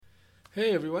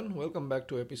Hey everyone, welcome back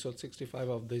to episode 65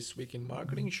 of This Week in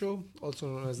Marketing Show, also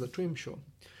known as the Trim Show.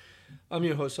 I'm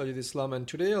your host Sajid Islam, and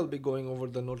today I'll be going over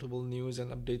the notable news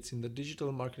and updates in the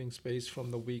digital marketing space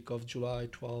from the week of July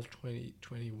 12,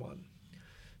 2021.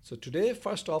 So, today,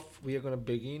 first off, we are going to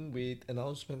begin with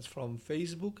announcements from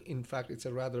Facebook. In fact, it's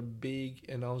a rather big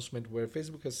announcement where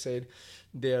Facebook has said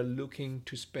they are looking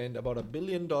to spend about $1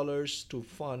 billion to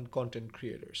fund content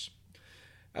creators.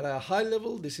 At a high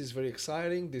level, this is very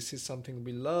exciting. This is something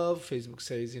we love. Facebook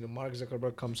says, Mark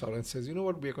Zuckerberg comes out and says, you know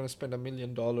what, we're going to spend $1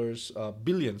 billion,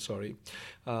 billion, sorry,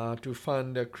 to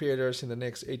fund creators in the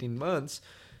next 18 months.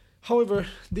 However,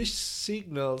 this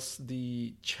signals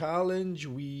the challenge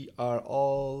we are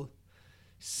all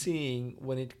seeing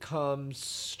when it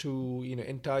comes to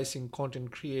enticing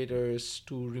content creators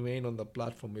to remain on the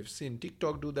platform. We've seen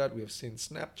TikTok do that, we have seen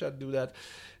Snapchat do that,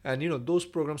 and those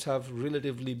programs have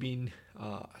relatively been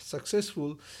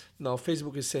successful. Now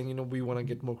Facebook is saying we want to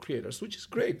get more creators, which is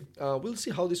great. We'll see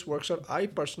how this works out. I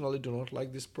personally do not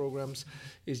like these programs.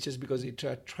 It's just because it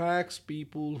attracts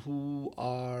people who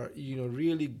are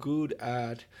really good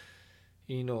at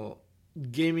you know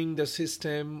gaming the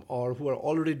system, or who are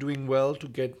already doing well to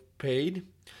get paid.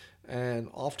 And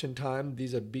oftentimes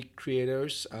these are big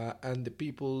creators, and the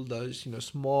people, those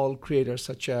small creators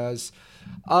such as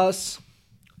us,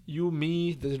 you,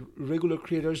 me, the regular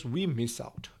creators, we miss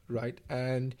out, right?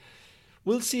 And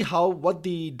we'll see how what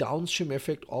the downstream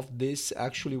effect of this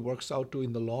actually works out to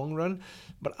in the long run.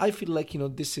 But I feel like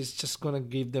this is just going to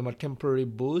give them a temporary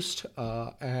boost,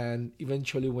 and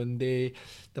eventually when the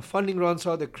funding runs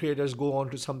out, the creators go on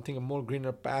to something more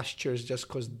greener pastures, just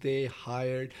because they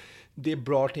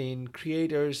brought in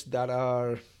creators that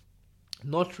are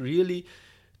not really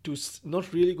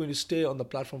not really going to stay on the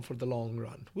platform for the long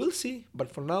run. We'll see,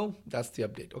 but for now, that's the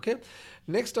update. Okay.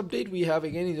 Next update we have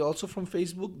again is also from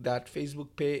Facebook, that Facebook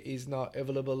Pay is now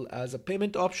available as a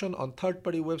payment option on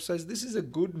third-party websites. This is a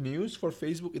good news for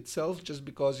Facebook itself, just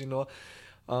because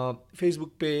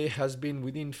Facebook Pay has been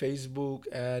within Facebook,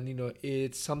 and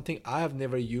it's something I have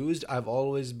never used. I've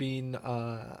always been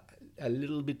a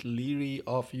little bit leery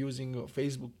of using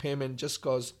Facebook payment, just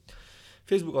because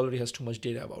Facebook already has too much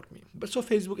data about me. But so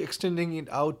Facebook extending it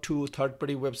out to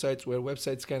third-party websites, where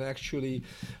websites can actually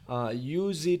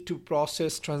use it to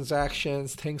process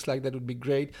transactions, things like that would be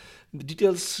great. The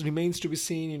details remains to be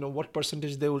seen. What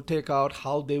percentage they will take out,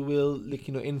 how they will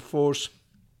enforce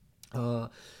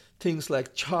things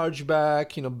like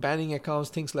chargeback, banning accounts,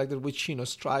 things like that, which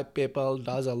Stripe, PayPal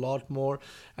does a lot more.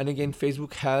 And again,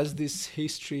 Facebook has this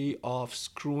history of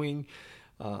screwing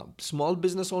small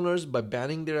business owners by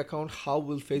banning their account. How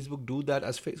will Facebook do that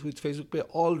with Facebook Pay?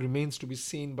 All remains to be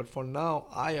seen. But for now,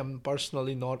 I am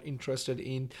personally not interested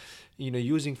in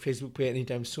using Facebook Pay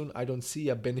anytime soon. I don't see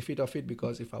a benefit of it,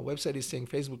 because if a website is saying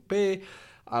Facebook Pay,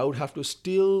 I would have to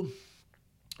still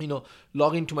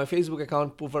log into my Facebook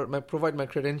account, provide my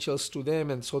credentials to them,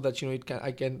 and so that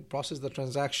I can process the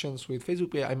transactions with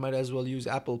Facebook Pay. I might as well use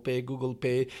Apple Pay, Google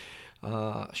Pay,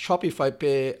 Shopify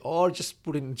Pay, or just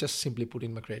simply put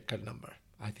in my credit card number.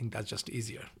 I think that's just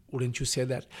easier. Wouldn't you say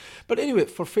that? But anyway,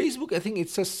 for Facebook, I think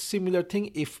it's a similar thing.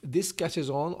 If this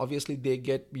catches on, obviously they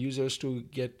get users to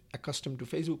get accustomed to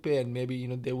Facebook Pay, and maybe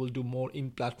they will do more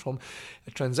in-platform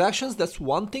transactions. That's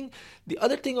one thing. The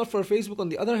other thing for Facebook, on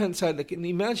the other hand side, like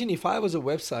imagine if I was a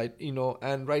website,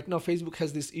 and right now Facebook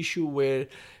has this issue where,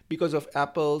 because of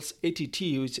Apple's ATT,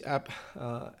 which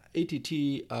ATT.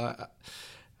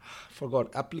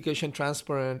 Forgot application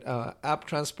transparent, app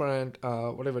transparent,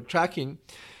 whatever tracking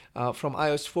from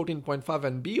iOS 14.5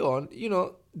 and beyond.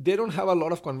 They don't have a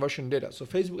lot of conversion data, so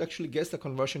Facebook actually gets the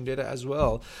conversion data as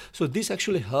well. So this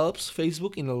actually helps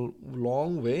Facebook in a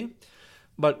long way,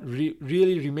 but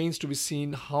really remains to be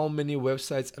seen how many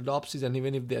websites adopts it, and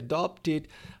even if they adopt it,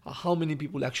 how many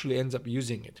people actually ends up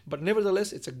using it. But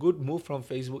nevertheless, it's a good move from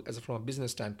Facebook from a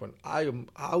business standpoint.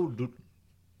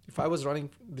 If I was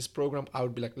running this program, I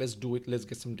would be like, let's do it. Let's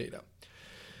get some data.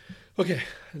 Okay,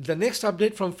 the next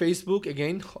update from Facebook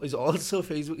again is also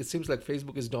Facebook. It seems like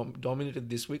Facebook is dominated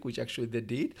this week, which actually they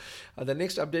did. The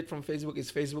next update from Facebook is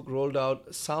Facebook rolled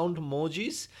out sound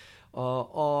emojis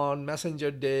on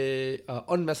Messenger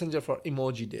for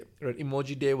Emoji Day. Right?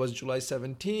 Emoji Day was July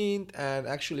 17th, and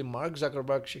actually Mark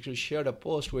Zuckerberg actually shared a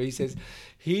post where he says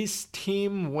his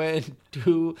team went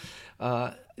to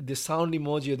the sound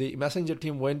emoji. The Messenger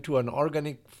team went to an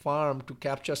organic farm to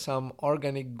capture some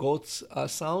organic goats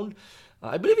sound.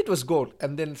 I believe it was goat,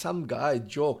 and then some guy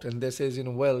joked and they says,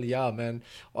 well, yeah, man,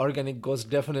 organic goats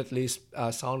definitely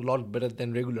sound a lot better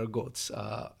than regular goats.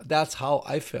 That's how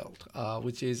I felt,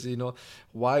 which is,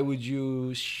 why would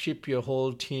you ship your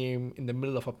whole team in the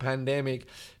middle of a pandemic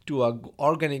to a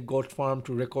organic goat farm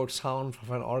to record sound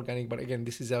from an organic? But again,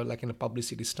 this is like in a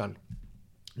publicity stunt.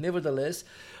 Nevertheless,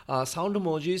 sound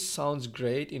emojis sounds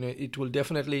great. It will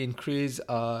definitely increase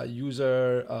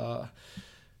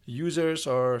users,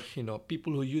 or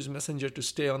people who use Messenger to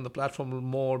stay on the platform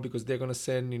more, because they're going to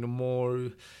send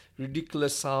more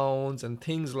ridiculous sounds and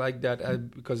things like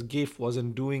that, because GIF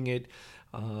wasn't doing it.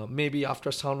 Maybe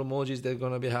after sound emojis they're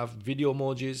going to have video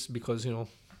emojis, because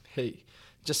hey,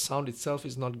 just sound itself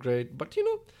is not great. But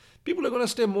people are going to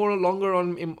stay longer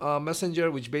on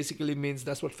Messenger, which basically means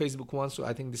that's what Facebook wants. So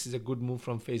I think this is a good move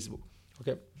from Facebook.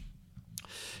 Okay.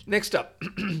 Next up,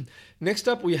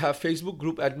 we have Facebook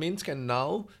group admins can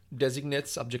now designate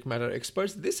subject matter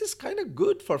experts. This is kind of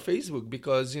good for Facebook,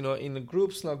 because in the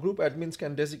groups now, group admins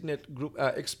can designate group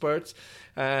experts,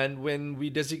 and when we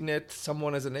designate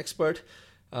someone as an expert,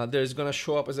 there's going to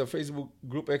show up as a Facebook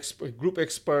group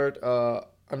expert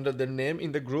under their name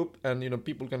in the group, and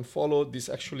people can follow. This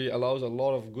actually allows a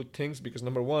lot of good things, because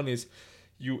number one is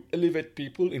you elevate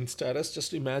people in status.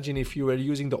 Just imagine if you were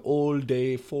using the old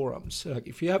day forums. Like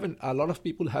if you haven't, a lot of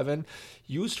people haven't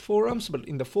used forums, but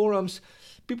in the forums,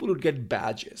 people would get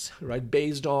badges, right?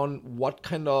 Based on what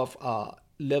kind of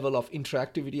level of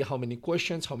interactivity, how many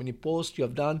questions, how many posts you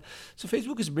have done. So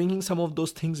Facebook is bringing some of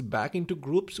those things back into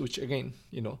groups, which again,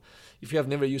 if you have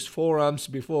never used forums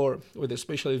before, with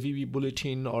especially VB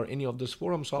Bulletin or any of those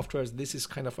forum softwares, this is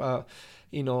kind of a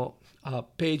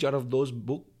page out of those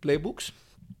playbooks.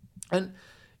 And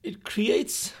it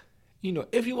creates,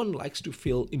 everyone likes to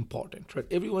feel important, right?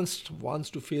 Everyone wants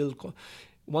to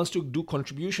do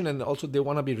contribution, and also they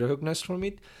want to be recognized from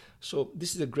it. So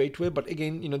this is a great way. But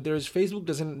again, Facebook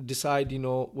doesn't decide,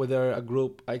 whether a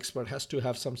group expert has to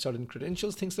have some certain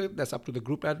credentials, things like that. That's up to the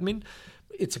group admin.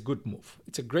 It's a good move.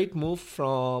 It's a great move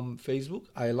from Facebook.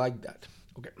 I like that.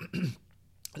 Okay.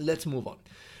 Let's move on.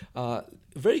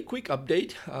 Very quick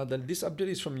update. This update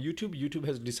is from YouTube. YouTube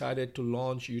has decided to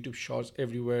launch YouTube Shorts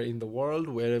everywhere in the world,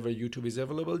 wherever YouTube is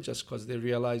available, just because they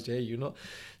realized, hey,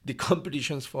 the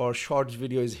competitions for Shorts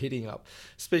video is heating up,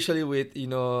 especially with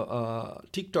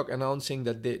TikTok announcing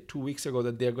that 2 weeks ago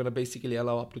that they're going to basically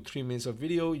allow up to 3 minutes of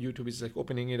video. YouTube is like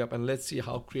opening it up, and let's see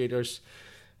how creators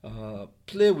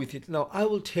play with it. Now, I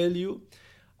will tell you,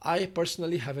 I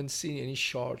personally haven't seen any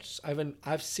shorts.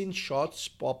 I've seen shorts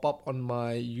pop up on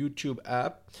my YouTube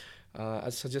app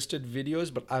as suggested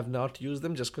videos, but I've not used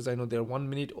them, just because I know they're 1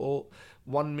 minute or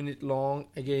 1 minute long.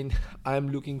 Again,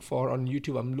 I'm looking for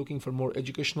more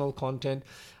educational content.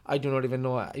 I do not even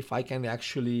know if I can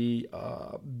actually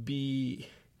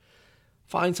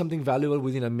find something valuable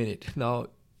within a minute. Now,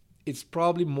 it's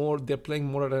probably they're playing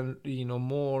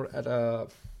more at a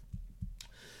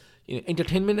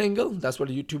entertainment angle. That's what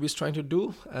YouTube is trying to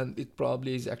do, and it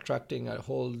probably is attracting a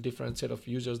whole different set of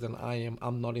users than I am.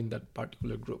 I'm not in that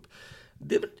particular group.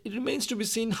 It remains to be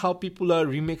seen how people are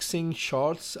remixing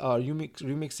shorts,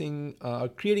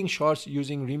 creating shorts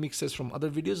using remixes from other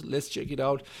videos. Let's check it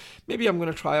out. Maybe I'm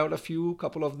going to try out a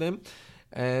couple of them.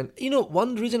 And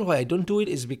one reason why I don't do it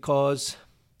is because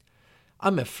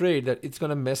I'm afraid that it's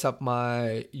going to mess up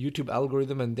my YouTube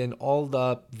algorithm, and then all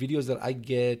the videos that I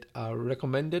get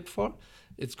recommended for,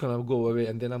 it's going to go away,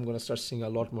 and then I'm going to start seeing a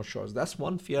lot more shorts. That's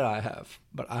one fear I have,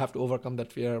 but I have to overcome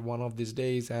that fear one of these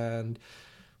days, and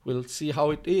we'll see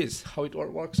how it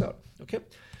works out. Okay.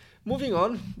 Moving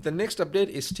on, the next update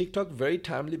is TikTok. Very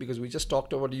timely, because we just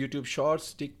talked about YouTube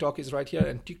Shorts. TikTok is right here,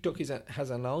 and TikTok has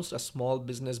announced a small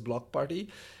business block party,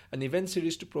 an event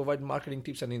series to provide marketing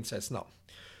tips and insights. Now,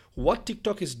 what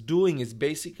TikTok is doing is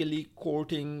basically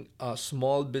courting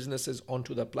small businesses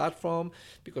onto the platform,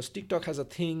 because TikTok has a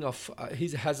thing of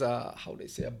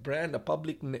a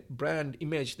public brand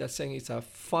image that's saying it's a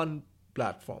fun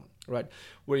platform, right?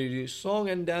 Where you do song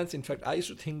and dance. In fact, I used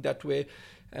to think that way.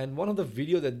 And one of the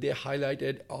video that they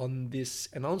highlighted on this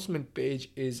announcement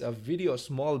page is a video of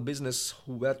small business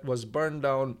that was burned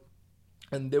down,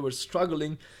 and they were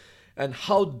struggling, and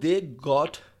how they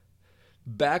got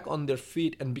back on their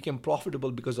feet and became profitable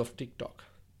because of TikTok.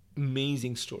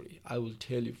 Amazing story. I will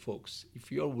tell you, folks,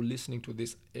 if you're listening to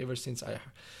this, ever since I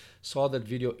saw that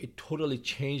video, it totally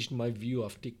changed my view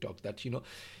of TikTok. That you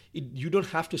don't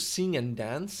have to sing and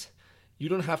dance, you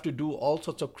don't have to do all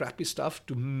sorts of crappy stuff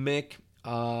to make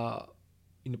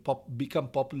become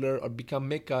popular or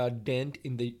make a dent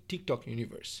in the TikTok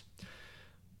universe.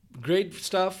 Great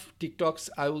stuff. TikToks,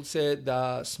 I will say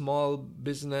the small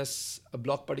business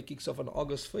block party kicks off on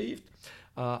August 5th.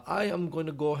 I am going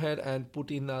to go ahead and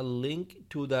put in a link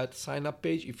to that sign up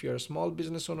page. If you're a small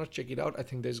business owner, check it out. I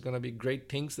think there's going to be great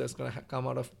things that's going to come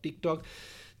out of TikTok,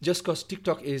 just because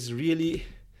TikTok is really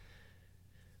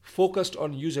focused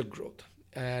on user growth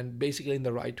and basically in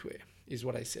the right way is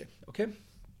what I say. Okay.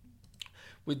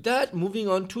 With that, moving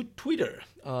on to Twitter.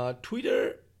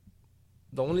 Twitter,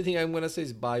 the only thing I'm going to say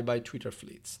is bye Twitter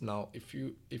Fleets. Now, if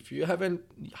you haven't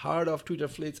heard of Twitter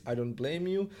Fleets, I don't blame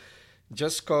you,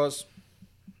 just because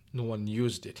no one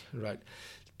used it, right?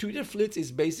 Twitter Fleets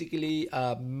is basically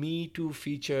a Me Too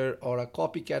feature or a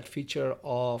copycat feature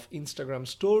of Instagram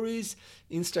Stories.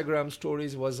 Instagram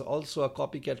Stories was also a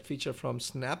copycat feature from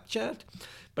Snapchat.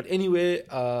 But anyway,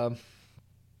 and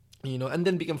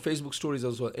then became Facebook Stories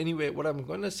as well. Anyway, what I'm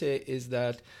going to say is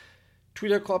that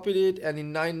Twitter copied it, and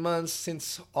in 9 months,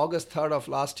 since August 3rd of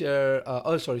last year,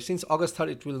 since August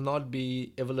 3rd, it will not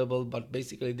be available, but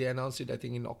basically they announced it, I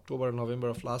think, in October or November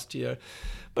of last year.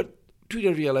 But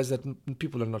Twitter realized that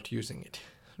people are not using it,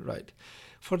 right?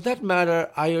 For that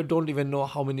matter, I don't even know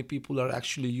how many people are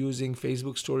actually using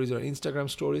Facebook Stories or Instagram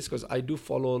Stories, because I do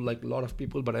follow like a lot of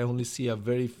people, but I only see a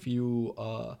very few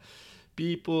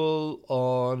people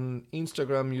on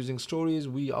Instagram using stories.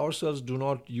 We ourselves do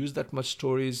not use that much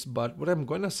stories, but what I'm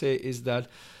going to say is that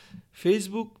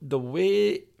Facebook /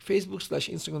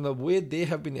 Instagram, the way they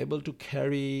have been able to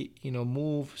carry,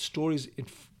 move stories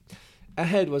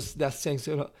ahead was that saying,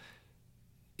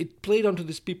 it played onto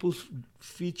this people's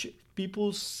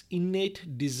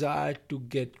innate desire to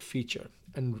get feature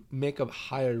and make a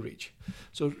higher reach.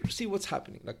 So see what's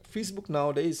happening. Like Facebook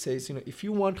nowadays says, if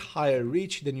you want higher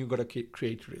reach, then you got to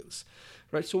create reels,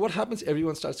 right? So what happens?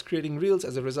 Everyone starts creating reels.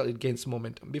 As a result, it gains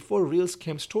momentum. Before reels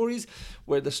came stories,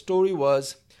 where the story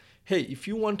was, hey, if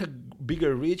you want a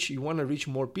bigger reach, you want to reach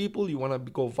more people, you want to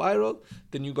go viral,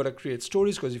 then you got to create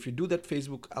stories, because if you do that,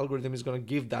 Facebook algorithm is going to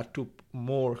give that to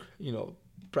more,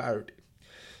 priority.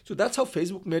 So that's how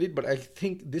Facebook made it, but I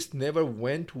think this never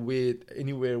went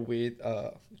anywhere with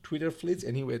Twitter Fleets.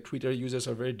 Anyway, Twitter users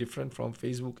are very different from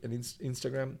Facebook and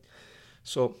Instagram.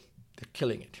 So they're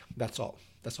killing it. That's all.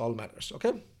 That's all matters,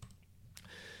 okay?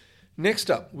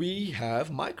 Next up, we have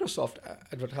Microsoft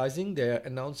advertising. They're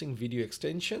announcing video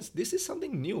extensions. This is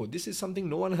something new. This is something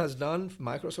no one has done.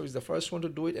 Microsoft is the first one to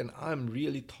do it, and I'm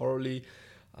really thoroughly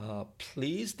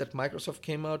pleased that Microsoft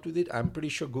came out with it. I'm pretty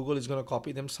sure Google is going to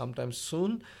copy them sometime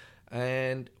soon.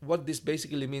 And what this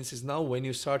basically means is now when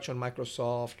you search on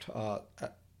Microsoft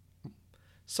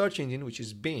search engine, which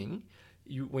is Bing,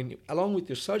 along with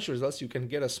your search results, you can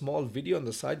get a small video on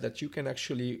the side that you can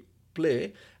actually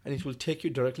play, and it will take you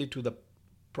directly to the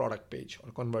product page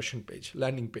or conversion page,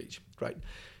 landing page, right?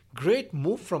 Great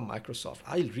move from Microsoft.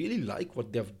 I really like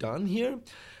what they've done here.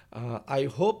 I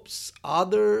hope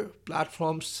other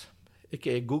platforms,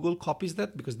 aka Google, copies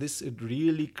that, because this would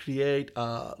really create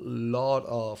a lot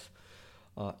of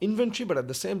inventory, but at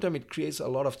the same time, it creates a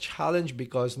lot of challenge,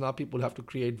 because now people have to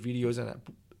create videos and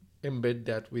embed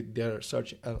that with their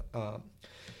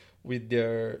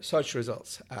search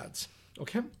results ads.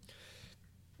 Okay.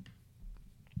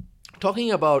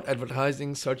 Talking about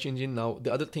advertising search engine, now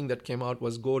the other thing that came out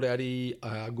was GoDaddy.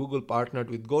 Google partnered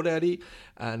with GoDaddy,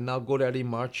 and now GoDaddy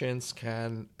merchants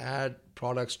can add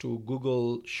products to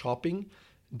Google Shopping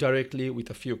directly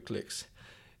with a few clicks.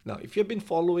 Now, if you've been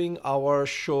following our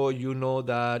show, you know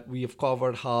that we have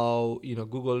covered how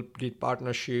Google did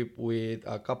partnership with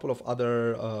a couple of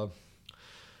other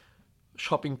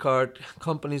shopping cart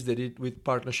companies. They did with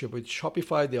partnership with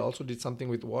Shopify. They also did something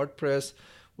with WordPress,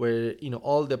 where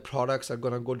all the products are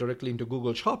going to go directly into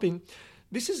Google Shopping.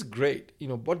 This is great.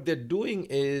 What they're doing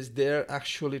is they're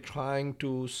actually trying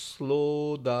to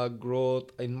slow the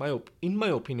growth. In my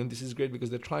opinion, this is great,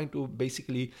 because they're trying to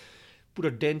basically put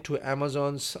a dent to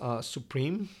Amazon's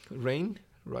supreme reign,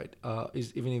 right?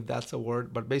 Even if that's a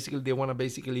word, but basically they want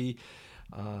to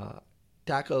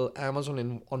tackle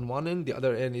Amazon on one end. The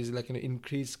other end is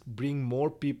bring more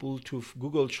people to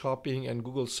Google Shopping and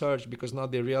Google Search, because now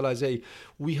they realize, hey,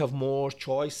 we have more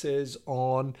choices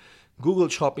on Google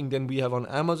Shopping than we have on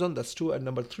Amazon. That's two. And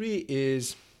number three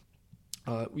is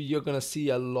you're going to see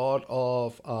a lot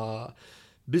of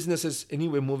businesses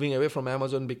anyway moving away from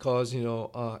Amazon, because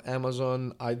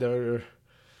Amazon either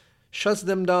shuts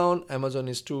them down, Amazon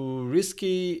is too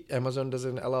risky, Amazon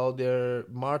doesn't allow their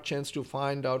merchants to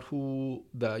find out who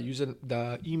the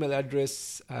email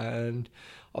address and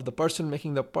of the person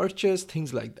making the purchase,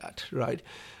 things like that, right?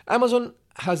 Amazon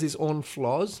has its own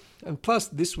flaws. And plus,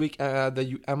 this week,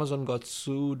 Amazon got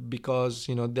sued because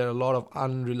there are a lot of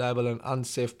unreliable and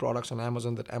unsafe products on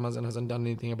Amazon that Amazon hasn't done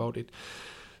anything about it.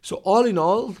 So all in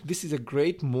all, this is a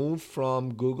great move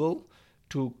from Google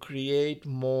to create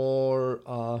more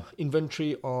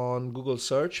inventory on Google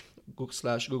Search /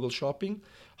 Google Shopping.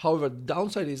 However, the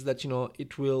downside is that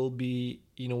it will be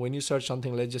when you search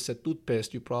something, let's just say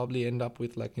toothpaste, you probably end up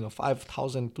with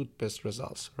 5,000 toothpaste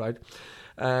results, right?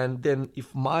 And then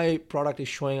if my product is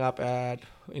showing up at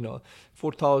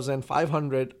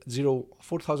 4,500,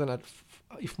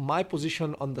 if my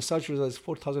position on the search result is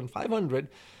 4,500,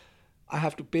 I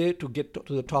have to pay to get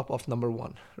to the top of number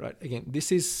one, right? Again,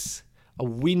 this is a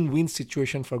win-win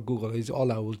situation for Google, is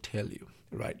all I will tell you,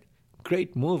 right?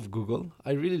 Great move, Google.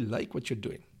 I really like what you're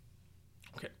doing.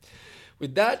 Okay.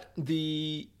 With that,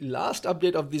 the last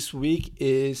update of this week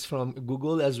is from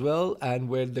Google as well, and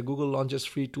where the Google launches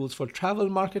free tools for travel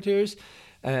marketers.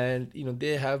 And,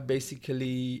 they have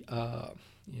basically,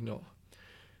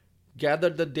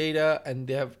 gathered the data, and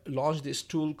they have launched this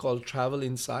tool called Travel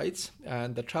Insights.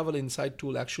 And the Travel Insight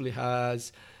tool actually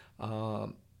has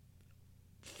 4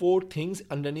 things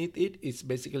underneath it. It's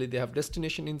basically, they have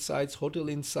destination insights, hotel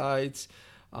insights,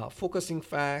 focusing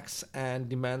facts, and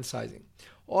demand sizing.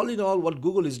 All in all, what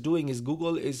Google is doing is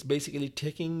Google is basically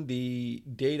taking the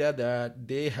data that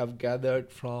they have gathered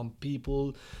from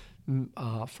people,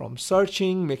 from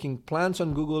searching, making plans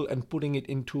on Google, and putting it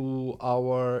into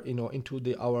our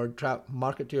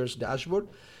marketers dashboard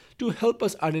to help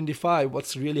us identify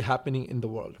what's really happening in the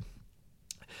world.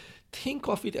 Think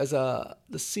of it as the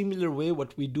similar way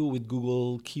what we do with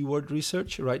Google keyword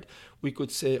research, right? We could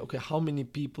say, okay, how many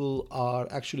people are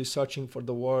actually searching for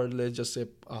the word, let's just say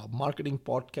marketing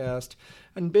podcast.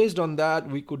 And based on that,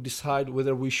 we could decide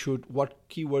whether what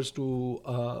keywords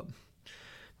to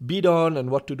bid on and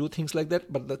what to do, things like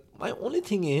that. But my only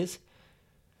thing is,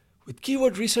 with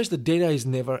keyword research, the data is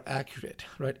never accurate,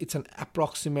 right? It's an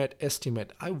approximate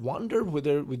estimate. I wonder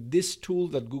whether with this tool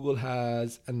that Google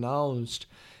has announced,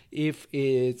 if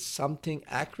it's something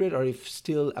accurate or if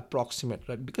still approximate,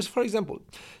 right? Because, for example,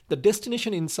 the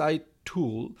Destination Insight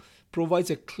tool provides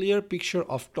a clear picture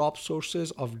of top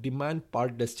sources of demand per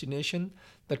destination.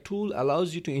 The tool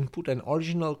allows you to input an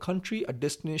original country, a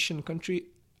destination country,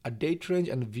 a date range,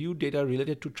 and view data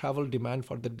related to travel demand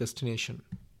for the destination.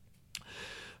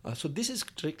 So this is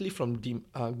directly from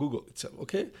Google itself,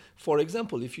 okay? For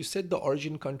example, if you set the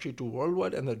origin country to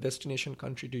worldwide and the destination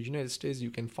country to United States, you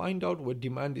can find out where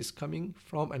demand is coming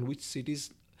from and which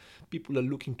cities people are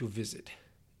looking to visit.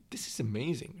 This is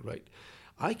amazing, right?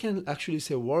 I can actually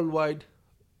say worldwide,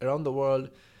 around the world,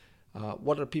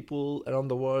 what are people around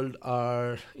the world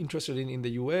are interested in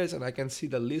the US, and I can see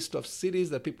the list of cities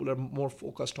that people are more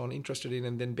focused on, interested in,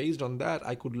 and then based on that,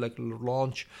 I could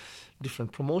launch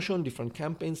different promotion, different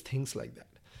campaigns, things like that,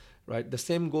 right? The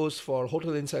same goes for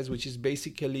Hotel Insights, which is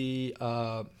basically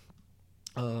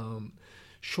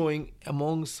showing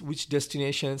amongst which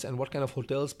destinations and what kind of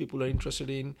hotels people are interested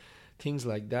in, things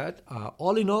like that.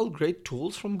 All in all, great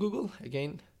tools from Google.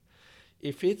 Again,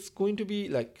 if it's going to be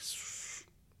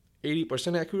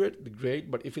 80% accurate, great.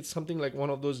 But if it's something like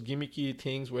one of those gimmicky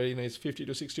things where it's 50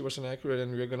 to 60% accurate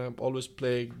and we're gonna always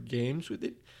play games with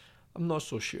it, I'm not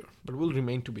so sure. But will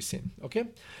remain to be seen. Okay.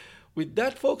 With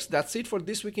that, folks, that's it for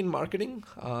this week in marketing.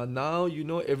 Now you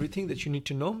know everything that you need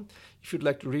to know. If you'd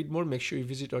like to read more, make sure you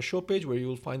visit our show page where you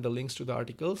will find the links to the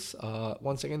articles.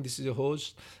 Once again, this is your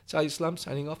host, Shahid Islam,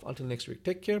 signing off. Until next week.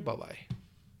 Take care. Bye-bye.